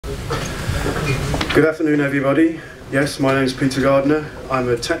Good afternoon, everybody. Yes, my name is Peter Gardner. I'm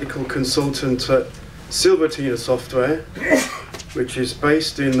a technical consultant at Silvertina Software, which is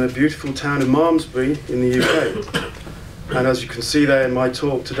based in the beautiful town of Malmesbury in the UK. And as you can see there, my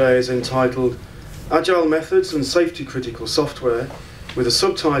talk today is entitled Agile Methods and Safety-Critical Software, with a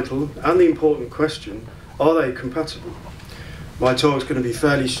subtitle and the important question, are they compatible? My talk is going to be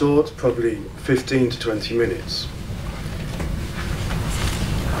fairly short, probably 15 to 20 minutes.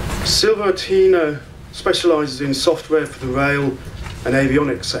 Silvertina specialises in software for the rail and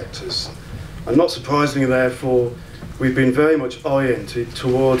avionics sectors. And not surprisingly, therefore, we've been very much oriented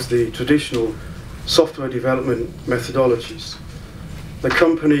towards the traditional software development methodologies. The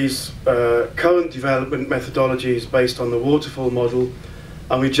company's current development methodology is based on the waterfall model,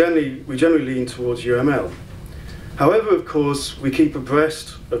 and we generally lean towards UML. However, of course, we keep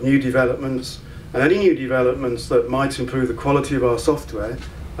abreast of new developments, and any new developments that might improve the quality of our software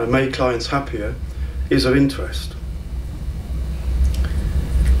and make clients happier is of interest.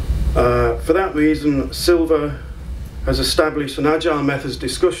 For that reason, Silver has established an Agile Methods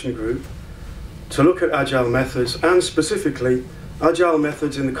discussion group to look at Agile methods, and specifically Agile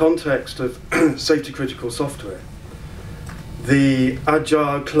methods in the context of safety-critical software. The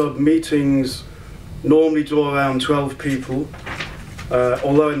Agile Club meetings normally draw around 12 people,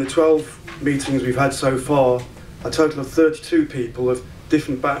 although in the 12 meetings we've had so far, a total of 32 people of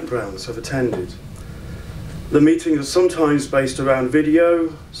different backgrounds have attended. The meetings are sometimes based around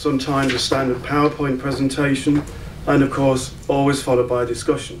video, sometimes a standard PowerPoint presentation, and of course always followed by a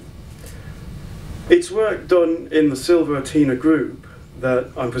discussion. It's work done in the Silvertina group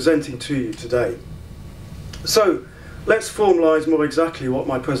that I'm presenting to you today. So let's formalise more exactly what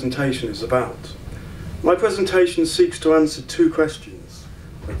my presentation is about. My presentation seeks to answer two questions,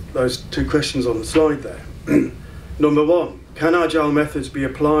 those two questions on the slide there. Number one, can Agile methods be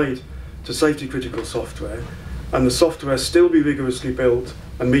applied to safety-critical software and the software still be rigorously built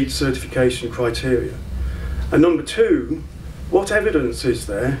and meet certification criteria? And number two, what evidence is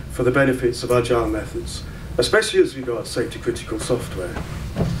there for the benefits of Agile methods, especially as regards safety-critical software?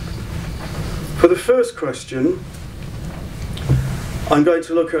 For the first question, I'm going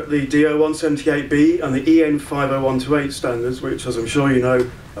to look at the DO178B and the EN 50128 standards, which, as I'm sure you know,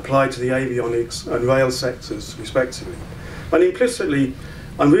 apply to the avionics and rail sectors, respectively. And implicitly,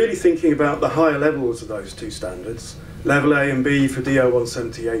 I'm really thinking about the higher levels of those two standards, level A and B for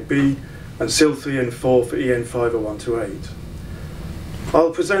DO178B, and SIL 3 and 4 for EN 50128.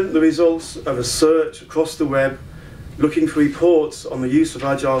 I'll present the results of a search across the web looking for reports on the use of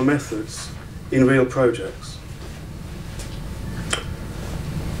Agile methods in real projects.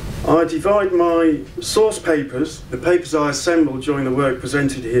 I divide my source papers, the papers I assembled during the work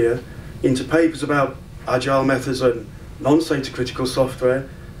presented here, into papers about Agile methods and non-safety-critical software,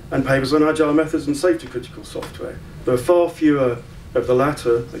 and papers on Agile methods and safety-critical software. There are far fewer of the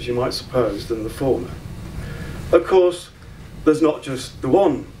latter, as you might suppose, than the former. Of course, there's not just the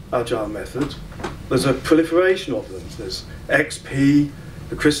one Agile method, there's a proliferation of them. There's XP,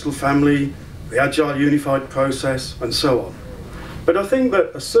 the Crystal family, the Agile Unified Process, and so on. But I think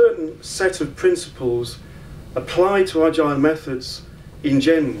that a certain set of principles apply to Agile methods in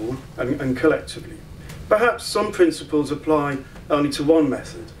general and collectively. Perhaps some principles apply only to one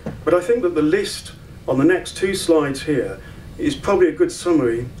method, but I think that the list on the next two slides here is probably a good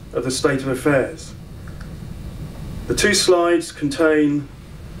summary of the state of affairs. The two slides contain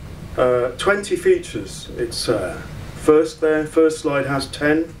 20 features. It's first slide has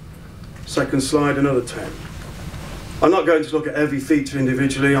 10, second slide another 10. I'm not going to look at every feature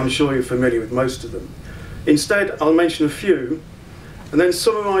individually, I'm sure you're familiar with most of them. Instead, I'll mention a few and then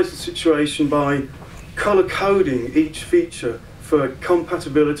summarise the situation by colour-coding each feature for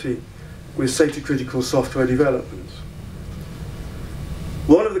compatibility with safety-critical software development.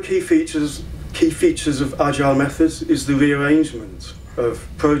 One of the key features of Agile methods is the rearrangement of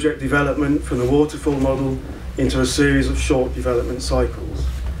project development from the waterfall model into a series of short development cycles.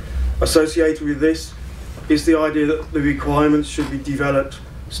 Associated with this is the idea that the requirements should be developed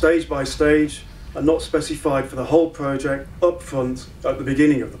stage by stage and not specified for the whole project up front at the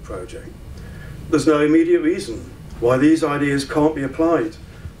beginning of the project. There's no immediate reason why these ideas can't be applied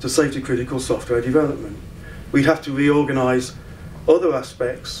to safety-critical software development. We'd have to reorganise other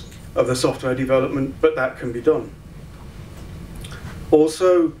aspects of the software development, but that can be done.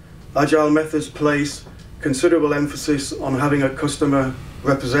 Also, Agile methods place considerable emphasis on having a customer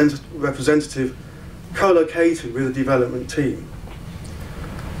representative co-located with the development team.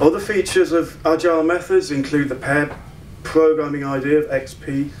 Other features of Agile methods include the paired programming idea of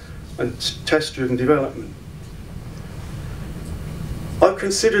XP and test-driven development. I've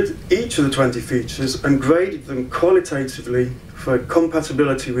considered each of the 20 features and graded them qualitatively for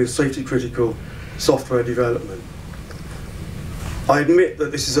compatibility with safety-critical software development. I admit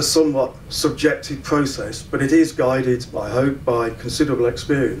that this is a somewhat subjective process, but it is guided, I hope, by considerable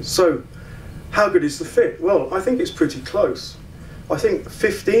experience. So, how good is the fit? Well, I think it's pretty close. I think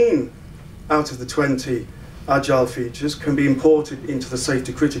 15 out of the 20 Agile features can be imported into the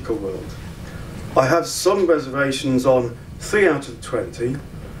safety-critical world. I have some reservations on 3 out of the 20,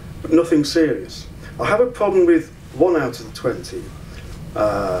 but nothing serious. I have a problem with 1 out of the 20,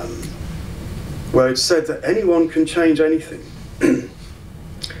 where it's said that anyone can change anything.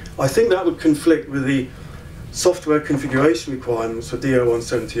 I think that would conflict with the software configuration requirements for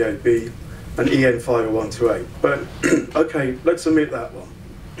DO178B and EN50128. But okay, let's omit that one.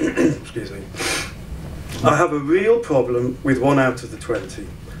 Excuse me. I have a real problem with 1 out of the 20,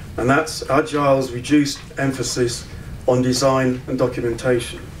 and that's Agile's reduced emphasis on design and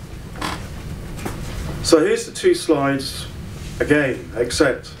documentation. So here's the 2 slides again,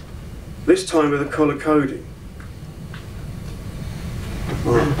 except this time with the colour coding.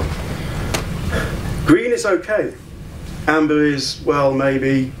 Green is okay. Amber is, well,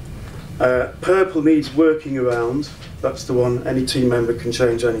 maybe. Purple needs working around. That's the one, any team member can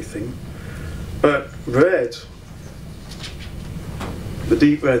change anything. But red, the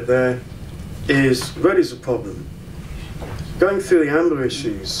deep red there, red is a problem. Going through the amber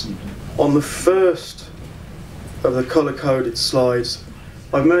issues, on the first of the colour-coded slides,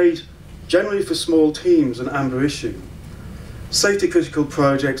 I've made, generally for small teams, an amber issue. Safety-critical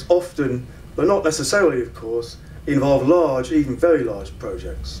projects often, but not necessarily of course, involve large, even very large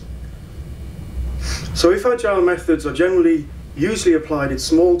projects. So if Agile methods are usually applied in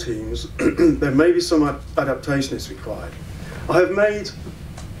small teams, then maybe some adaptation is required. I have made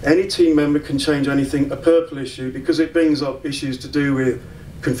any team member can change anything a purple issue because it brings up issues to do with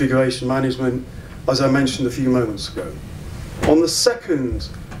configuration management, as I mentioned a few moments ago. On the second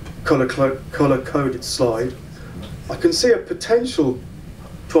colour-coded slide, I can see a potential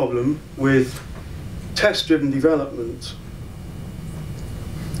problem with test-driven development,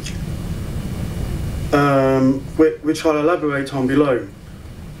 which I'll elaborate on below.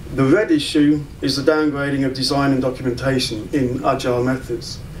 The red issue is the downgrading of design and documentation in Agile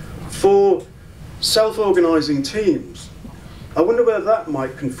methods. For self-organising teams, I wonder whether that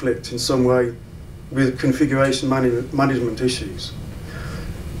might conflict in some way with configuration management issues.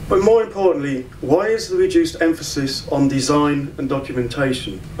 But more importantly, why is the reduced emphasis on design and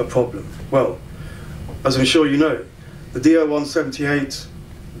documentation a problem? Well, as I'm sure you know, the DO178B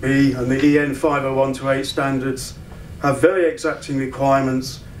and the EN50128 standards have very exacting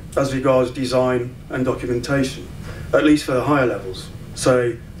requirements as regards design and documentation, at least for the higher levels.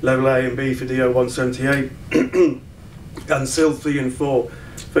 Say, level A and B for DO178, and SIL 3 and 4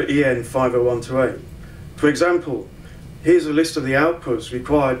 for EN50128. For example, here's a list of the outputs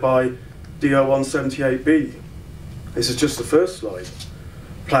required by DO178B. This is just the first slide.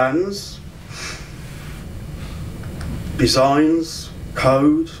 Plans, designs,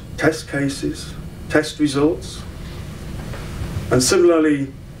 code, test cases, test results. And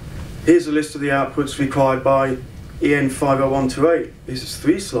similarly, here's a list of the outputs required by EN50128. This is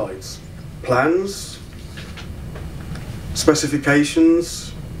 3 slides. Plans,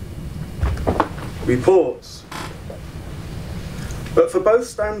 specifications, reports. But for both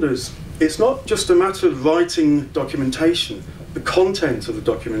standards, it's not just a matter of writing documentation. The content of the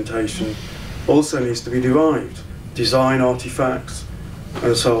documentation also needs to be derived. Design artifacts,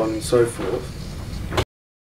 and so on and so forth.